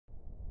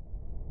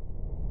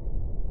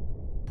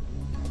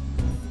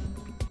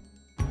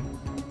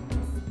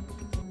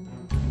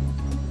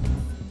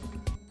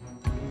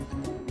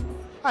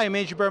Hi, I'm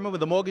Andrew Berman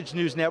with the Mortgage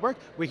News Network.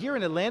 We're here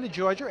in Atlanta,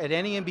 Georgia at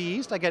NAMB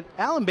East. I got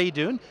Alan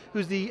Beydoun,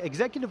 who's the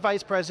Executive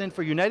Vice President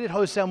for United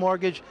Wholesale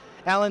Mortgage.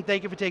 Alan,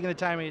 thank you for taking the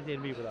time today to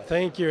meet with us.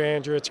 Thank you,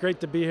 Andrew. It's great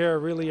to be here. I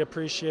really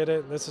appreciate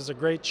it. This is a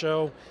great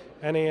show.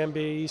 NAMB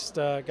East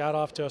got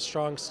off to a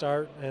strong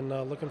start, and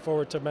looking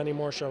forward to many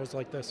more shows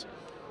like this.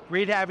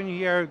 Great having you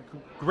here.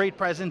 Great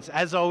presence,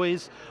 as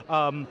always.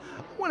 I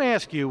want to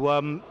ask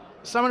you,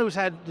 someone who's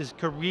had his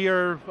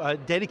career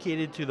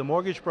dedicated to the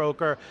mortgage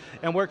broker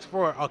and works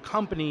for a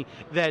company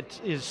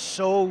that is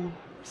so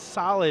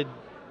solid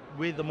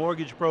with the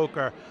mortgage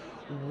broker,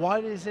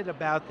 what is it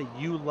about that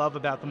you love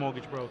about the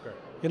mortgage broker?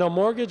 You know,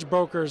 mortgage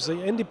brokers,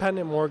 the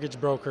independent mortgage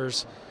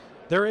brokers,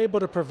 they're able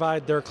to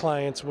provide their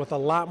clients with a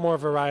lot more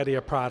variety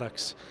of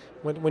products.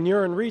 When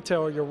you're in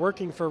retail, or you're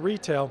working for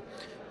retail,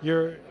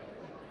 you're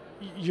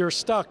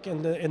stuck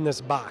in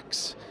this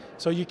box.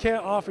 So you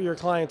can't offer your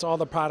clients all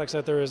the products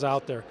that there is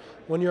out there.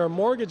 When you're a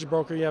mortgage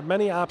broker, you have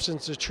many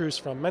options to choose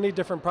from, many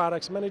different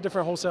products, many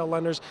different wholesale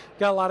lenders.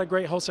 Got a lot of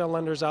great wholesale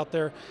lenders out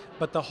there.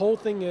 But the whole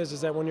thing is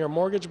that when you're a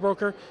mortgage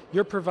broker,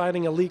 you're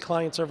providing elite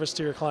client service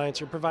to your clients.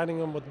 You're providing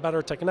them with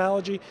better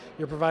technology.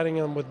 You're providing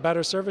them with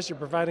better service. You're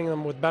providing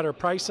them with better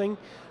pricing.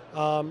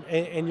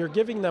 And you're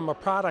giving them a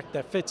product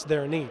that fits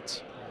their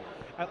needs.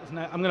 I'm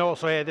going to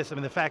also add this. I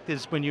mean, the fact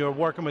is, when you're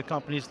working with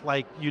companies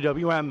like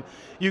UWM,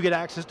 you get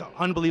access to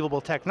unbelievable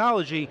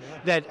technology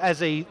that,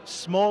 as a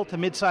small to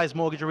mid-sized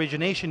mortgage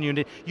origination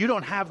unit, you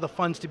don't have the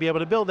funds to be able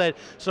to build that.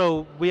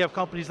 So we have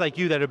companies like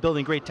you that are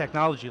building great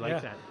technology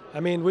like that. I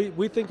mean,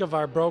 we think of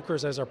our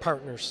brokers as our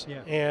partners,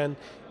 and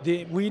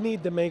we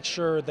need to make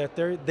sure that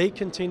they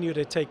continue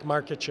to take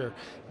market share,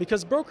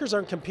 because brokers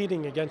aren't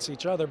competing against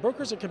each other.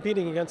 Brokers are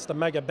competing against the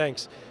mega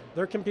banks.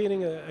 They're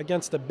competing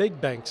against the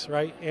big banks,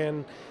 right?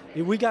 And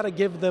we got to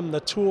give them the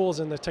tools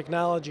and the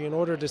technology in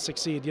order to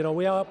succeed. You know,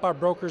 we help our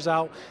brokers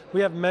out.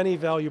 We have many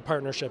value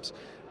partnerships.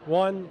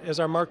 One is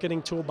our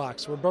marketing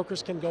toolbox, where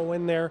brokers can go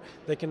in there,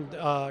 they can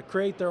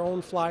create their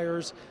own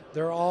flyers,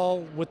 they're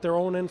all with their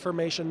own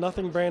information,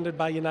 nothing branded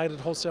by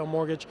United Wholesale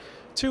Mortgage.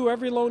 Two,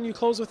 every loan you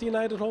close with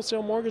United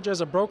Wholesale Mortgage as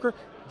a broker,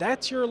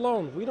 that's your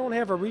loan. We don't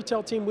have a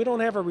retail team, we don't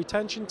have a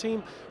retention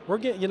team. We're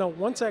getting, you know,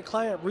 once that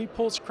client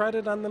repulls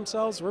credit on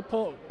themselves, we're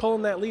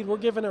pulling that lead, we're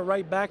giving it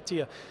right back to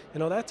you. You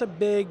know, that's a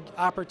big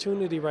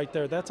opportunity right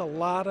there. That's a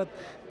lot of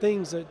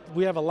things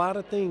we have a lot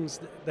of things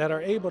that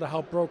are able to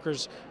help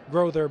brokers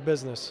grow their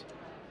business.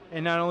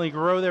 And not only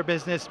grow their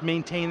business,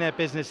 maintain that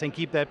business, and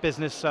keep that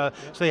business so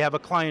they have a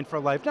client for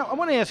life. Now, I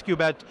want to ask you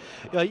about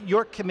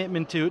your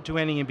commitment to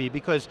NAMB,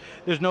 because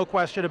there's no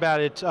question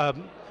about it.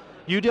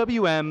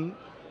 UWM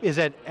is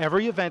at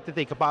every event that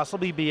they could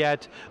possibly be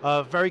at,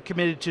 very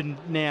committed to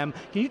NAMB.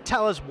 Can you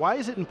tell us, why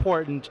is it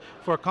important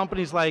for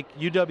companies like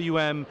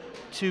UWM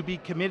to be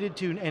committed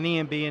to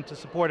NAMB and to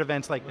support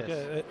events like this?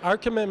 Okay. Our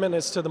commitment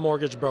is to the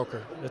mortgage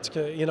broker. It's,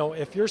 you know,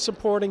 if you're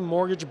supporting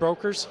mortgage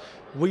brokers,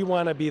 we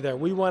want to be there.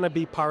 We want to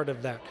be part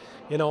of that.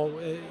 You know,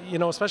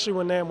 especially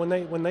when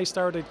they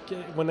started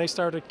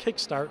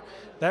Kickstart,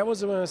 that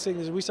was one of the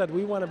things we said.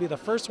 We want to be the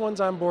first ones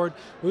on board.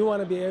 We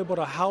want to be able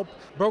to help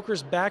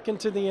brokers back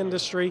into the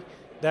industry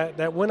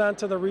that went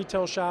onto the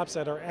retail shops,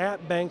 that are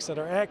at banks, that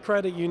are at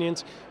credit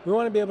unions. We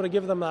want to be able to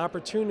give them the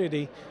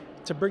opportunity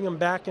to bring them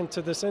back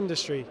into this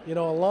industry. You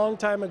know, a long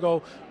time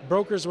ago,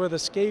 brokers were the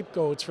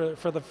scapegoats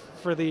for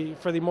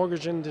the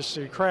mortgage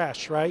industry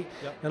crash, right?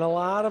 Yep. And a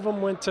lot of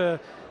them went to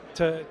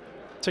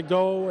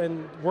go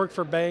and work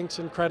for banks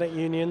and credit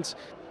unions.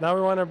 Now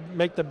we want to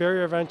make the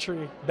barrier of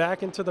entry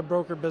back into the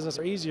broker business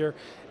easier,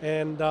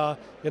 and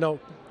you know,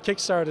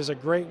 Kickstart is a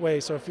great way.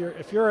 So if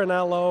you're an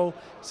LO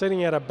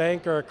sitting at a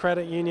bank or a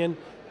credit union,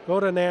 go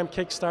to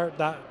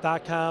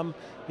nambkickstart.com.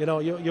 You know,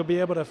 you'll be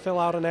able to fill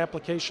out an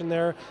application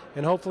there,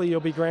 and hopefully you'll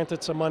be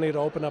granted some money to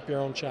open up your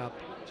own shop.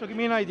 So give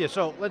me an idea.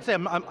 So let's say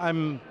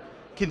I'm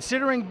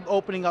considering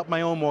opening up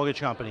my own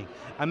mortgage company.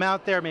 I'm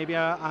out there, maybe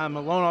I'm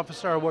a loan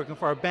officer working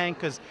for a bank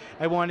because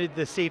I wanted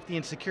the safety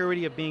and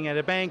security of being at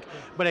a bank,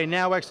 but I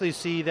now actually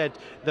see that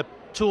the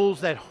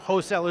tools that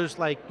wholesalers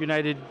like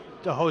United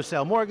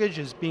Wholesale Mortgage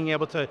is being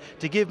able to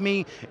give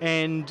me,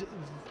 and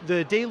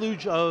the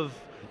deluge of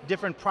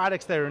different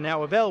products that are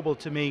now available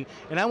to me,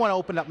 and I want to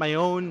open up my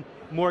own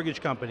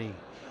mortgage company.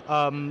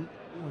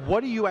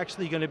 What are you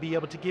actually going to be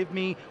able to give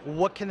me?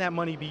 What can that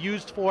money be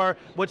used for?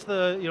 What's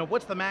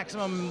the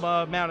maximum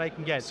amount I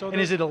can get? So,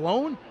 and is it a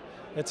loan?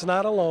 It's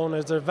not a loan.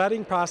 It's a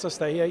vetting process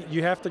that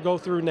you have to go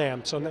through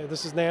NAMB. So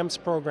this is NAMB's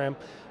program,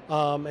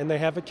 and they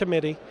have a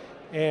committee.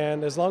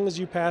 And as long as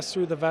you pass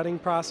through the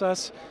vetting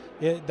process,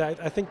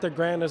 I think the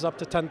grant is up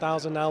to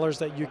 $10,000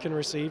 that you can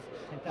receive.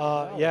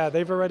 Yeah,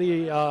 they've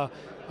already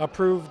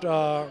approved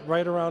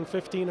right around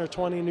 15 or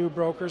 20 new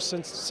brokers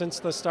since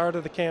the start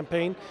of the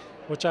campaign,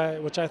 which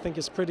I think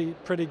is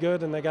pretty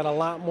good, and they got a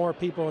lot more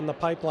people in the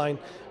pipeline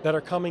that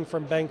are coming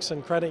from banks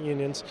and credit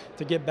unions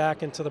to get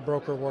back into the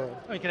broker world.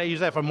 I mean, can I use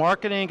that for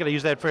marketing? Can I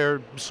use that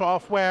for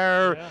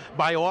software? Yeah.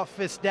 Buy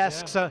office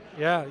desks?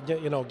 Yeah,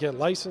 get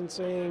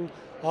licensing,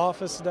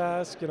 office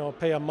desk.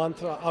 Pay a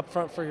month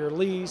upfront for your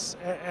lease.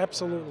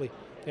 Absolutely,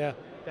 yeah.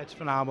 That's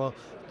phenomenal.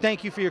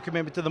 Thank you for your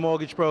commitment to the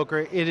mortgage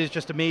broker. It is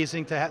just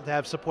amazing to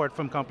have support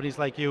from companies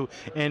like you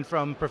and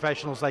from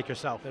professionals like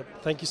yourself.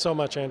 Thank you so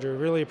much, Andrew.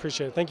 Really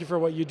appreciate it. Thank you for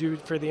what you do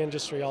for the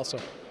industry also.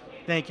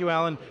 Thank you,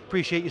 Alan.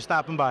 Appreciate you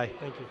stopping by.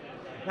 Thank you.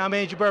 Now I'm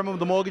Andrew Berman with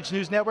the Mortgage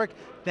News Network.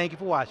 Thank you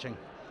for watching.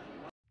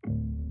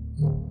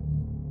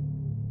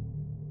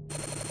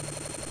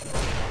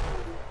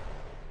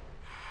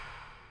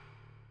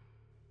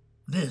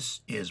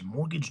 This is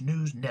Mortgage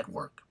News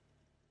Network.